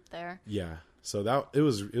full group there. Yeah, so that it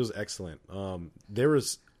was excellent.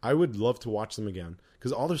 I would love to watch them again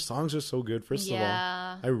because all their songs are so good. First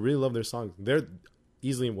Yeah. of all, I really love their songs. They're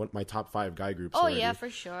easily my top 5 guy groups. Oh already. yeah, for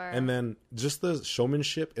sure. And then just the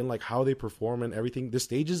showmanship and like how they perform and everything. The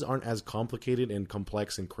stages aren't as complicated and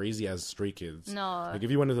complex and crazy as Stray Kids. No. Like if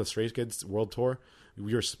you went to the Stray Kids World Tour,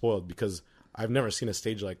 you're spoiled because I've never seen a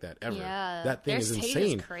stage like that ever. Yeah, that thing their is stage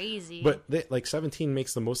insane. is crazy. But they, like 17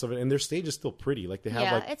 makes the most of it, and their stage is still pretty. Like they have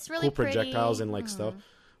Yeah, like it's really cool projectiles pretty. and like stuff.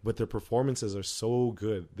 But their performances are so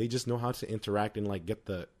good. They just know how to interact and like get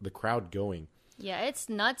the crowd going. Yeah, it's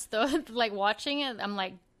nuts though. Like watching it, I'm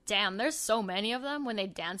like, damn, there's so many of them when they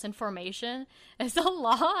dance in formation. It's a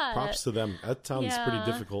lot. Props to them. That sounds pretty Yeah.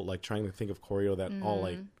 difficult. Like trying to think of choreo that all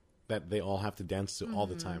like that they all have to dance to all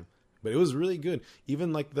the time. But it was really good.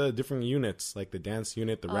 Even like the different units, like the dance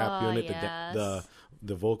unit, the rap unit, yes.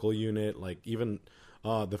 the vocal unit, like even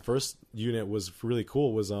the first unit was really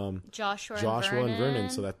cool. Was Joshua and Vernon.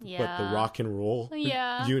 So that but the rock and roll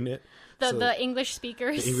Yeah. unit, the English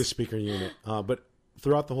speakers. the English speaker unit. But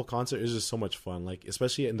throughout the whole concert, it was just so much fun. Like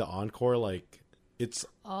especially in the encore, like it's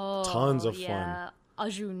tons of fun.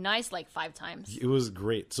 Aju nice like 5 times. It was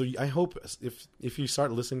great. So I hope if you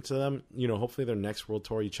start listening to them, hopefully their next world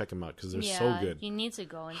tour, you check them out because they're so good. You need to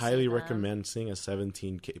go and Highly see them. recommend seeing a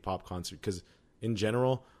 17 K-pop concert because in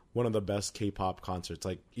general, one of the best K-pop concerts.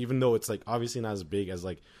 Like even though it's like obviously not as big as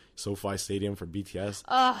like SoFi Stadium for BTS.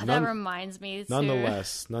 That reminds me too.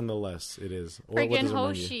 Nonetheless, it is. What Freaking does it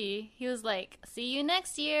remind you? Hoshi. He was like, see you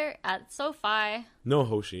next year at SoFi. No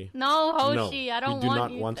Hoshi. No, Hoshi, No, I don't we do want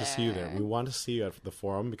not you want there. to see you there. We want to see you at the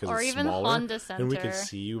Forum because Or it's even smaller Honda and we can Center.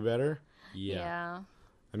 see you better. Yeah.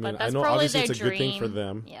 I mean, But I that's know probably obviously their it's a good thing for dream.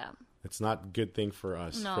 them. Yeah. It's not a good thing for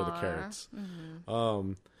us, for the No. Carrots.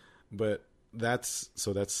 But that's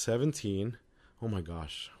 17. Oh my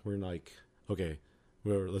gosh. We're like, okay,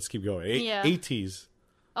 let's keep going. Yeah. ATEEZ.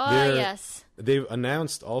 Oh, yes. They've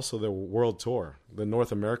announced also their world tour, the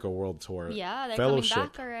North America world tour. Yeah, they're Fellowship, coming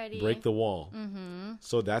back already. Break the Wall. Mm-hmm.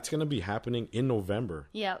 So that's going to be happening in November.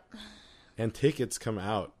 Yep. And tickets come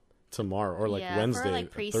out tomorrow or like Wednesday, for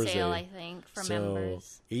like pre-sale, Thursday. I think, for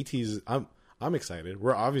members. ATEEZ, I'm excited.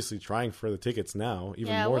 We're obviously trying for the tickets now,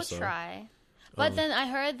 even more we'll so. try. But then I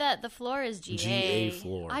heard that the floor is GA. GA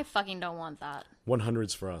floor. I fucking don't want that.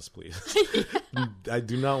 100s for us, please. I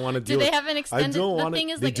do not want to deal Do with they have an extended? I don't the want thing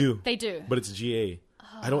is, they like, do. They do. But it's GA.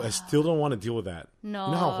 I still don't want to deal with that. No.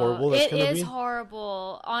 You know how horrible that's going to It be? is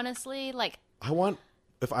horrible. Honestly, like,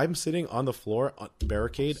 If I'm sitting on the floor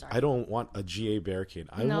barricade, I don't want a GA barricade.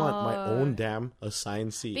 I want my own damn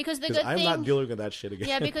assigned seat. Because the good I'm not thing- dealing with that shit again.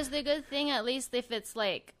 yeah, because the good thing, at least if it's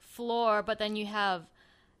like floor, but then you have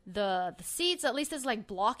the seats, at least it's like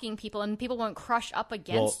blocking people and people won't crush up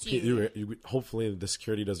against you. Hopefully the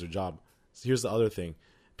security does their job. So here's the other thing.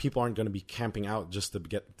 People aren't going to be camping out just to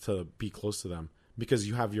get to be close to them because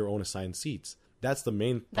you have your own assigned seats. That's the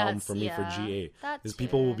main problem for me for GA. That's Is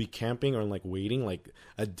people will it. be camping or like waiting like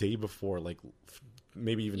a day before, like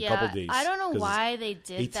maybe even a couple days. I don't know why they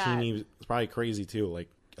did that. 18 is probably crazy too, like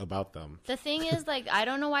about them. The thing is, like, I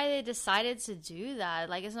don't know why they decided to do that.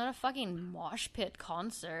 Like, it's not a fucking mosh pit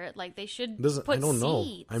concert. Like, they should put I don't know.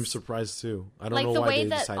 seats. I'm surprised too. I don't like know the why way they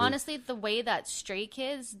that decided. honestly, the way that Stray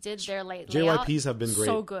Kids did their layout, JYPs have been great.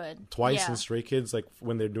 so good. Twice Yeah. in Stray Kids, like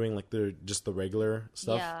when they're doing like just the regular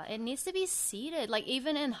stuff. Yeah, it needs to be seated. Like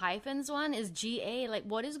even in Hyphen's one is GA. Like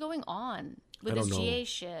what is going on with I don't this know. GA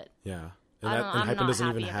shit? Yeah. I don't- I'm Hypen not doesn't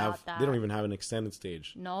even happy have. about that. They don't even have an extended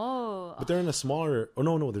stage. No. But they're in a smaller. Oh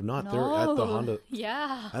no, they're not. No. They're at the Honda.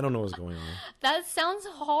 Yeah. I don't know what's going on. That sounds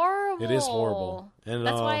horrible. It is horrible. And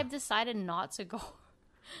that's why I've decided not to go.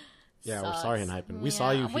 yeah, we're Sucks. sorry, Hypen. We saw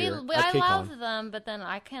you here I at KCON. love them, but then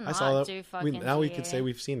I cannot I saw that. do fucking Now we GA. could say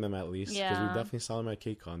we've seen them at least because we Yeah. Mm-hmm. definitely saw them at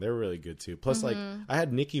KCON. They're really good too. Plus, like I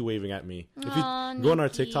had Nikki waving at me. If you Aw, go on our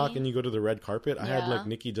Nikki. TikTok and you go to the red carpet, I had Yeah. like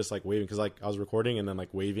Nikki just like waving because like I was recording and then like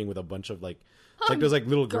waving with a bunch of like there's like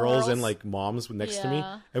little girls and Girls. like moms next to me,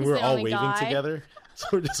 Yeah. and He's we were the all only waving guy. together. So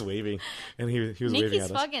we're just waving, and he was waving Nikki's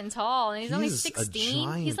at us. fucking tall, and he's only He's a 16.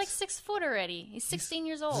 giant. He's like 6 foot already. He's 16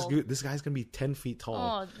 years old. This guy's gonna be 10 feet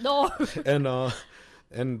tall. Oh no!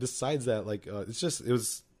 And besides that, like it's just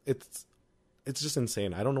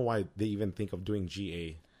insane. I don't know why they even think of doing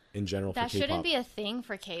GA in general That for K-pop. shouldn't be a thing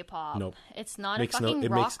for K-pop. Nope. It's not Makes a fucking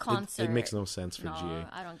rock concert. It makes no sense for No, GA.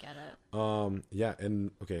 I don't get it. Yeah,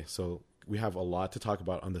 and okay, so we have a lot to talk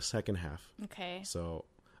about on the second half. Okay. So,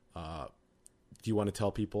 do you want to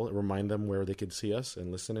tell people, remind them where they could see us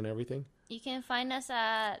and listen and everything? You can find us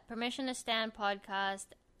at Permission to Stand Podcast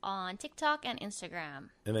on TikTok and Instagram.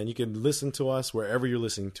 And then you can listen to us wherever you're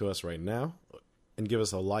listening to us right now, and give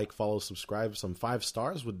us a like, follow, subscribe. Some 5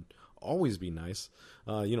 stars would always be nice.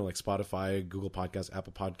 Like Spotify, Google Podcasts,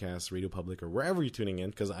 Apple Podcasts, Radio Public, or wherever you're tuning in,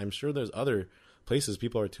 because I'm sure there's other places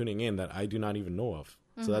people are tuning in that I do not even know of.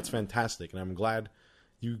 So that's fantastic, and I'm glad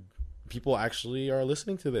people actually are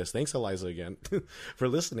listening to this. Thanks, Eliza, again, for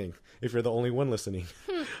listening, if you're the only one listening.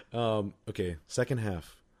 Okay, second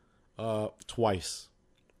half. Twice,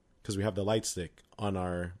 because we have the light stick on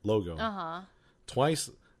our logo.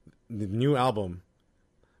 Twice, the new album,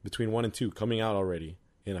 Between 1 and 2, coming out already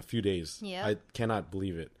in a few days. Yeah. I cannot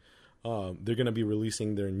believe it. They're going to be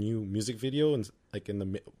releasing their new music video, and like in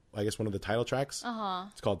the, I guess one of the title tracks.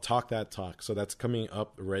 It's called Talk That Talk. So that's coming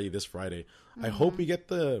up already this Friday. I hope we get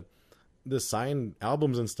the signed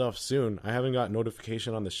albums and stuff soon. I haven't got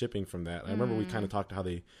notification on the shipping from that. I remember we kind of talked how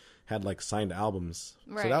they had like signed albums.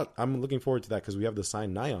 Right. So that I'm looking forward to that because we have the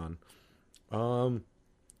signed Nyan.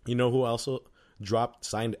 You know who also dropped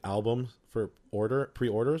signed albums for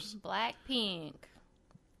pre-orders? Blackpink.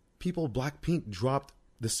 Blackpink dropped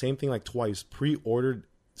the same thing like twice, pre-ordered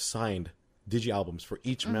signed digi albums for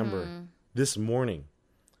each member this morning.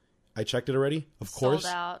 I checked it already. Of course,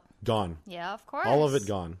 Sold out. gone. Yeah, of course. All of it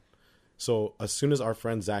gone. So as soon as our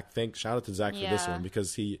friend Zach, shout out to Zach for this Yeah. one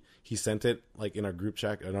because he sent it like in our group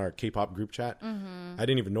chat, in our K-pop group chat. I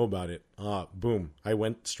didn't even know about it. Boom! I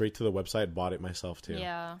went straight to the website, bought it myself too.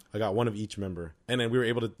 Yeah. I got one of each member, and then we were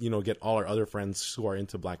able to get all our other friends who are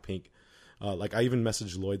into Blackpink. Like I even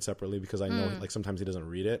messaged Lloyd separately because I know like sometimes he doesn't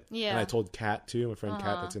read it. Yeah. And I told Kat too, my friend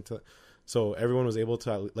Kat that's into it. So everyone was able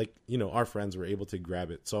to our friends were able to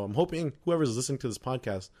grab it. So I'm hoping whoever's listening to this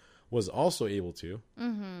podcast was also able to.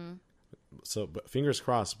 So, but fingers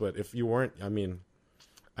crossed. But if you weren't, I mean,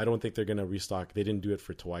 I don't think they're gonna restock. They didn't do it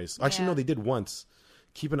for twice. Actually, no, they did once.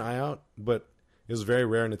 Keep an eye out, but it was very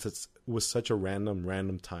rare, and it was such a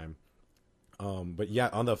random time. But yeah,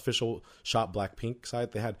 on the official Shop Blackpink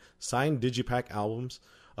site, they had signed Digipack albums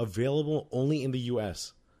available only in the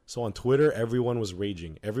U.S. So on Twitter, everyone was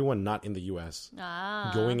raging. Everyone not in the U.S.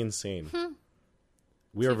 Going insane.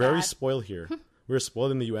 We are very bad. spoiled here. We're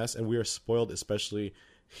spoiled in the U.S. and we are spoiled especially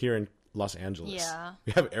here in Los Angeles. Yeah.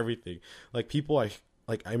 We have everything. Like people, I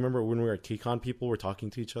remember when we were at KCON, people were talking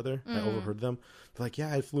to each other. I overheard them. They're like,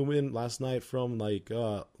 yeah, I flew in last night from like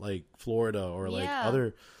Florida or like Yeah.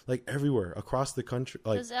 other, like everywhere across the country,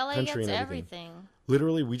 like Because LA country gets and everything. everything.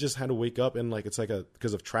 Literally, we just had to wake up and like, it's like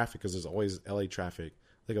because of traffic, because there's always LA traffic,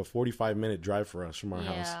 like a 45-minute drive for us from our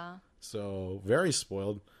house. Yeah. So very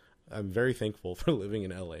spoiled. I'm very thankful for living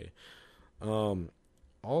in LA.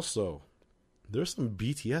 Also, there's some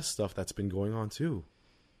BTS stuff that's been going on too.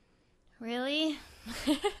 Really?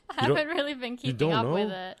 I haven't really been keeping don't up know?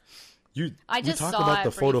 with it. I we just talked saw about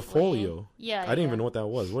it the briefly. photofolio. Yeah, I didn't yeah. even know what that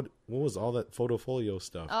was. What was all that photofolio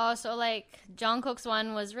stuff? Oh, so like Jungkook's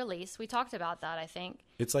one was released. We talked about that, I think.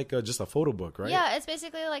 It's like just a photo book, right? Yeah, it's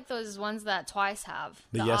basically like those ones that Twice have.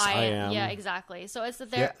 The Yes, I Am. Yeah, exactly. So it's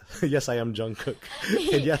that Yeah. they're Yes, I am Jungkook.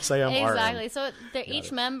 And yes, I am RM. exactly. So each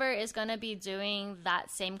it. member is going to be doing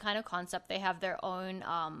that same kind of concept. They have their own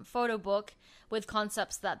photo book with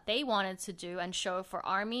concepts that they wanted to do and show for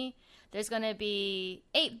ARMY. There's going to be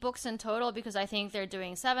 8 books in total because I think they're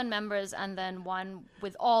doing 7 members and then one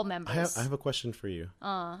with all members. I have a question for you.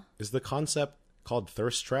 Is the concept called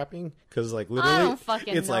thirst trapping? Because like literally, I don't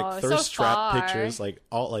fucking it's know. like thirst trap far. pictures. Like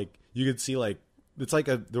all like you could see like it's like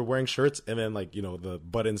they're wearing shirts and then like the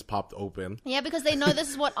buttons popped open. Yeah, because they know this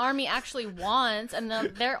is what ARMY actually wants, and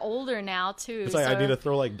they're older now too. It's like so... I need to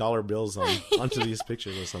throw like dollar bills onto these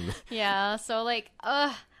pictures or something. Yeah, so like,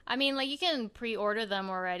 I mean, like you can pre-order them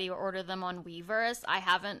already or order them on Weverse. I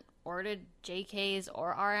haven't ordered JKs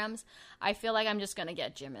or RMs. I feel like I'm just gonna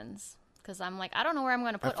get Jimin's because I'm like, I don't know where I'm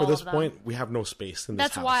gonna put For all this of them. point, we have no space in this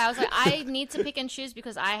That's house. why I was like, I need to pick and choose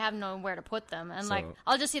because I have nowhere to put them, and like,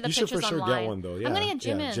 I'll just see the you should pictures for sure online. get one though. Yeah. I'm gonna get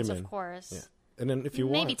Yeah, Jimin's, Jimin. of course. Yeah. And then if you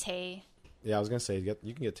Maybe want, Tay. yeah, I was gonna say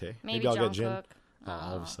you can get Tay. Maybe I'll get Jin. Jungkook.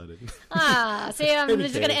 All of a sudden. See, I'm Maybe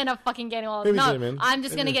just Tay. gonna end up fucking getting all. Maybe No, Jimin. I'm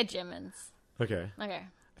just gonna Maybe. get Jimin's. Okay. Okay.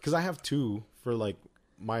 Because I have 2 for like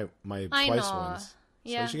my I Twice know. ones. So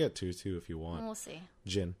Yeah. you should get 2 too if you want. We'll see.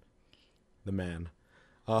 Jin, the man.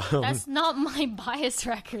 That's not my bias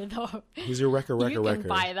record, though. He's your record. You can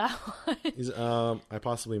buy that one. He's I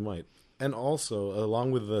possibly might. And also,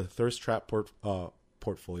 along with the Thirst Trap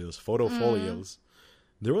photofolios,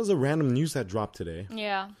 there was a random news that dropped today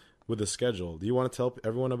Yeah. with the schedule. Do you want to tell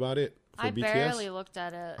everyone about it for I BTS? barely looked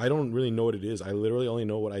at it. I don't really know what it is. I literally only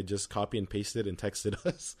know what I just copy and pasted and texted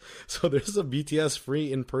us. So there's a BTS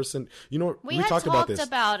free in person. You know, we we had talked about this.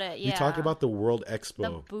 about it, yeah. We talked about the World the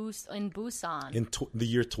Expo boost in Busan. in the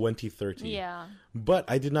year 2030. Yeah. But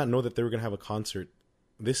I did not know that they were going to have a concert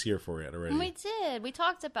this year for it already. We did. We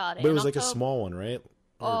talked about it. But it in was like a October. small one, right?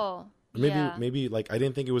 Or maybe like I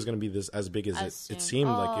didn't think it was going to be this as big as As it soon. seemed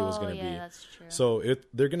like it was going to yeah, be. That's true. So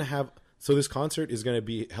they're going to have this concert is going to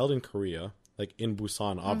be held in Korea, like in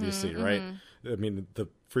Busan, obviously, right? I mean, the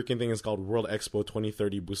freaking thing is called World Expo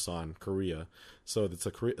 2030 Busan, Korea. So it's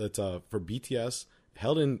for BTS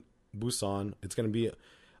held in Busan. It's going to be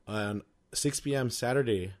on 6 p.m.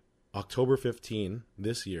 Saturday, October 15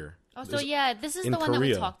 this year. Oh, so yeah, this is In the one that we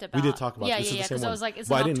Korea. talked about. We did talk about yeah, this. Yeah, is yeah, the same because one. I was like, it's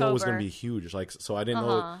but in I didn't know it was going October. to be huge. Like, so I didn't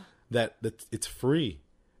know that it's free.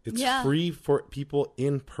 It's Yeah. free for people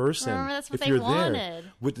in person. Remember, that's what if they you're wanted.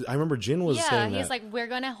 there. I remember Jin was Yeah, saying he's that. like, we're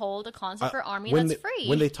going to hold a concert for ARMY when that's they, free.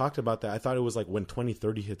 When they talked about that, I thought it was like when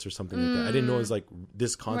 2030 hits or something like that. I didn't know it was like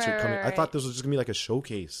this concert coming. I Right. thought this was just gonna be like a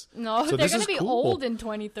showcase. No, So they're this going is to be cool. old in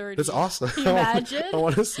 2030. That's awesome. Can you imagine? I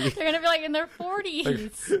want to see. They're going to be like in their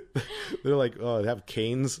 40s. They're like, oh, they have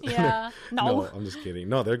canes. Yeah. No. I'm just kidding.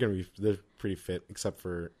 No, they're pretty fit, except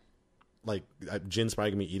for like Jin's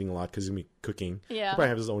probably gonna be eating a lot because he's gonna be cooking. Yeah. He'll probably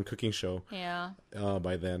have his own cooking show. Yeah.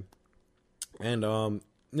 By then, and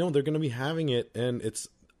they're gonna be having it, and it's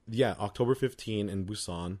October 15 in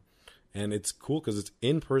Busan, and it's cool because it's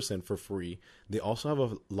in person for free. They also have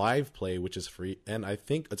a live play which is free, and I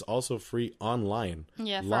think it's also free online.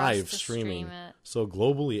 Yeah, for live us to streaming. stream it. So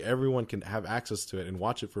globally, everyone can have access to it and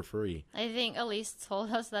watch it for free. I think Elise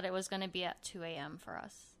told us that it was going to be at 2 a.m. for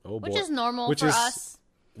us. Oh, Which boy. is normal Which for is- us.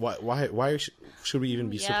 Why should we even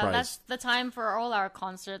be Yeah, surprised? that's the time for all our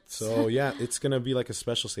concerts. So yeah, it's gonna be like a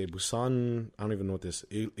special stage. Busan, I don't even know what this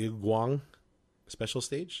Ilgwang special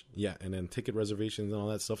stage. Yeah, and then ticket reservations and all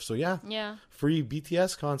that stuff. So yeah, free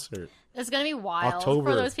BTS concert. It's going to be wild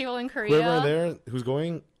October. for those people in Korea. Whoever there who's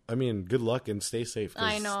going, I mean, good luck and stay safe. 'Cause,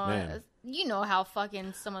 I know. man. You know how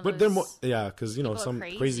fucking some of But those... they're because you know people are some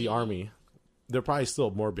crazy. crazy army. They're probably still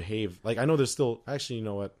more behaved. Like I know they're still actually. You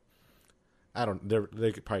know what? I don't. They're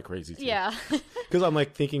probably crazy too. Yeah. Because I'm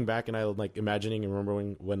like thinking back and I'm like imagining and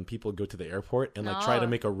remembering when people go to the airport and like try to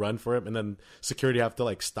make a run for it, and then security have to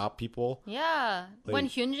like stop people. Yeah. Like- When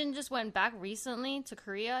Hyunjin just went back recently to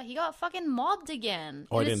Korea, he got fucking mobbed again.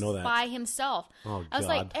 Oh, I And didn't it's know that. By himself. Oh, I was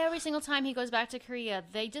like, God. every single time he goes back to Korea,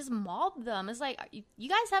 they just mob them. It's like, you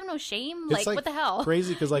guys have no shame? It's Like, what the hell?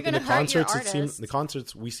 Crazy because like You're in the gonna hurt your concerts,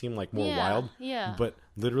 artist. we seem like more Yeah, wild. yeah. But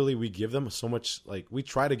literally, we give them so much. Like we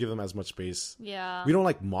try to give them as much space. Yeah. We don't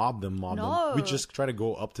like mob them. No. We just try to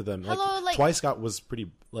go up to them. Hello, like- Twice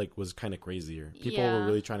was kind of crazier. People were Yeah.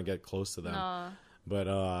 really trying to get close to them. No.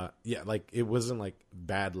 But yeah, like it wasn't like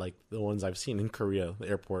bad like the ones I've seen in Korea, the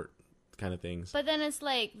airport kind of things. But then it's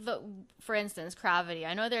like, for instance, Gravity.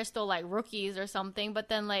 I know they're still like rookies or something, but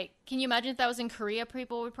then like, can you imagine if that was in Korea?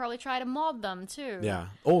 People would probably try to mob them too. Yeah.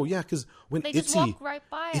 Oh yeah, because when They just walk right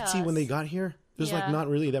by us. when they got here, there's like not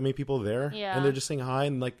really that many people there, and they're just saying hi,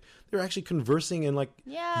 and like they're actually conversing, and like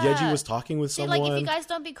Yeji was talking with someone. Like, if you guys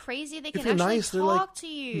don't be crazy, they can if you're actually nice, they're talk like, to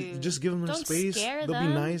you. Just give them don't space. Scare They'll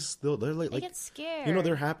them. be nice. They're like they get scared. You know,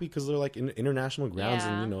 they're happy because they're like in international grounds,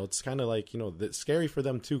 and you know, it's kind of like, you know, it's scary for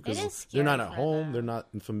them too because they're not at home, they're not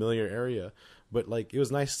in familiar area. But like, it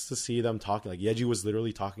was nice to see them talking. Like Yeji was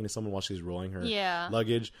literally talking to someone while she's rolling her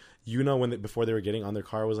luggage. You know, before they were getting on their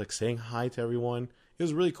car, was like saying hi to everyone. It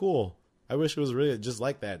was really cool. I wish it was really just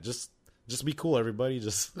like that. Just be cool, everybody.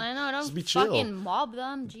 I know, don't just be chill. Fucking mob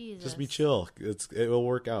them, Jesus. Just be chill. It will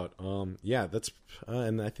work out. Yeah, that's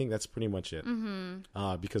and I think that's pretty much it.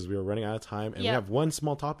 Because we were running out of time, and we have one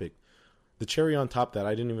small topic. The cherry on top that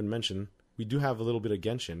I didn't even mention. We do have a little bit of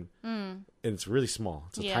Genshin, and it's really small.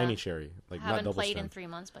 It's a tiny cherry, like I haven't not double played strength. in 3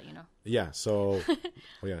 months, but you know. Yeah. So,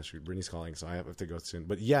 oh yeah, shoot, Brittany's calling, so I have to go soon.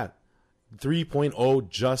 But yeah, 3.0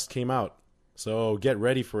 just came out, so get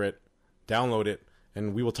ready for it. Download it,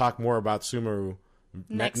 and we will talk more about Sumeru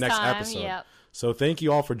next episode. Yep. So thank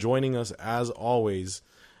you all for joining us as always.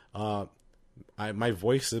 My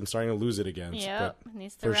voice, I'm starting to lose it again. Yeah,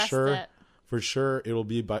 needs to rest it. For sure, it'll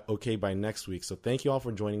be okay by next week. So thank you all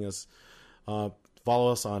for joining us.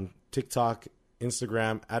 Follow us on TikTok,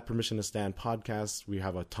 Instagram, at Permission to Stand Podcast. We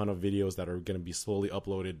have a ton of videos that are going to be slowly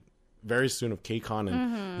uploaded very soon of KCON,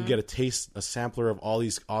 and you get a sampler of all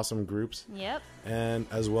these awesome groups. Yep. And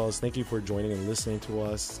as well as thank you for joining and listening to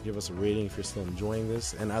us. Give us a rating if you're still enjoying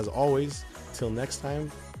this. And as always, till next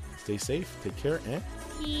time, stay safe, take care, and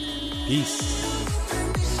peace.